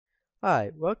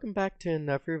Hi, welcome back to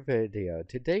another video.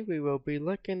 Today we will be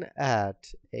looking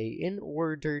at a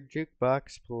in-order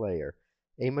jukebox player.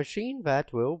 A machine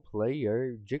that will play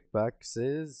your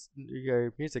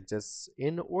your music discs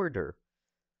in order.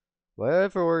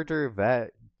 Whatever order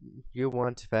that you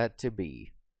want that to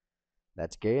be.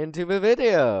 Let's get into the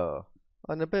video!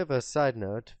 On a bit of a side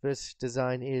note, this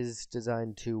design is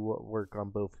designed to work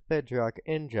on both Bedrock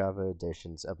and Java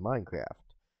editions of Minecraft.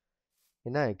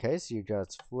 In that case, you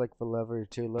just flick the lever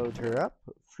to load her up,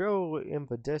 throw in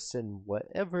the disc in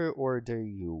whatever order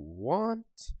you want,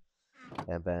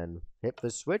 and then hit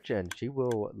the switch and she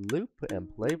will loop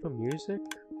and play the music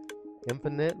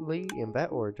infinitely in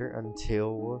that order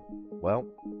until, well,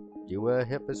 you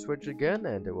hit the switch again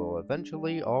and it will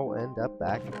eventually all end up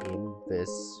back in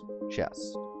this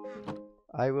chest.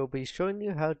 I will be showing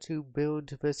you how to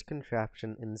build this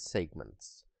contraption in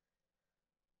segments.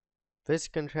 This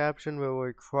contraption will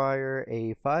require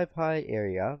a 5 high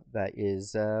area that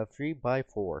is 3 by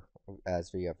 4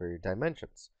 as the other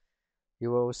dimensions.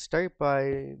 You will start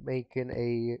by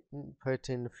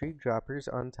putting 3 droppers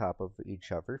on top of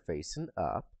each other facing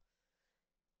up,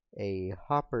 a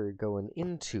hopper going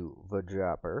into the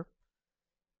dropper,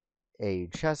 a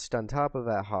chest on top of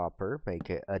that hopper, make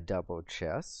it a double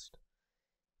chest,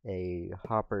 a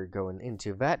hopper going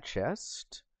into that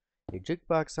chest, a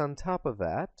jukebox on top of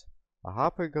that, a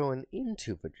hopper going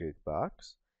into the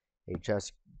jukebox, a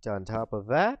chest on top of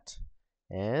that,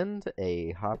 and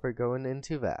a hopper going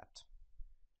into that.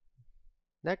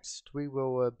 Next, we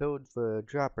will build the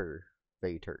dropper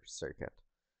vator circuit.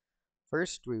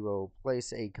 First, we will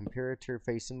place a comparator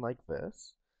facing like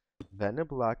this, then a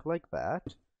block like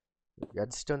that,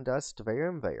 redstone dust there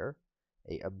and there,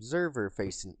 a observer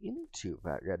facing into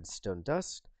that redstone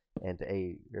dust, and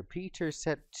a repeater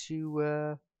set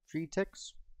to 3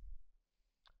 ticks.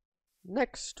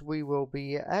 Next, we will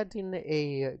be adding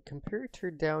a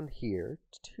comparator down here,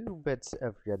 2 bits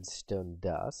of redstone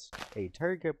dust, a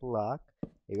target block,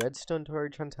 a redstone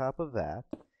torch on top of that,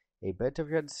 a bit of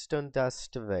redstone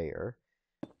dust there,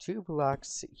 2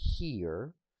 blocks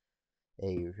here,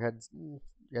 a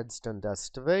redstone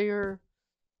dust there,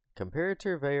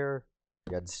 comparator there,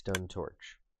 redstone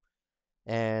torch.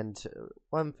 And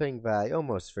one thing that I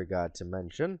almost forgot to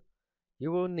mention,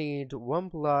 you will need 1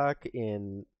 block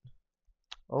in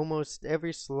almost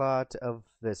every slot of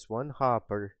this one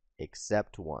hopper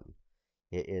except one.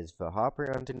 It is the hopper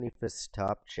underneath this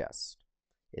top chest.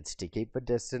 It's to keep the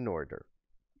discs in order.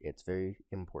 It's very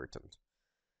important.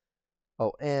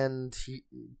 Oh, and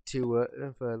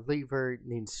the lever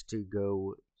needs to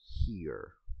go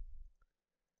here.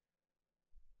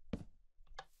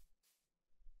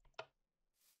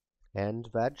 And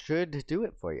that should do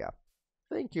it for you.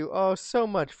 Thank you all so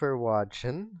much for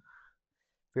watching.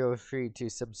 Feel free to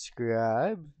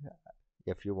subscribe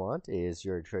if you want. It is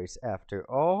your choice after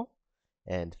all.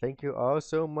 And thank you all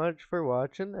so much for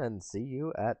watching, and see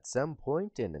you at some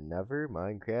point in another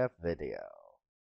Minecraft video.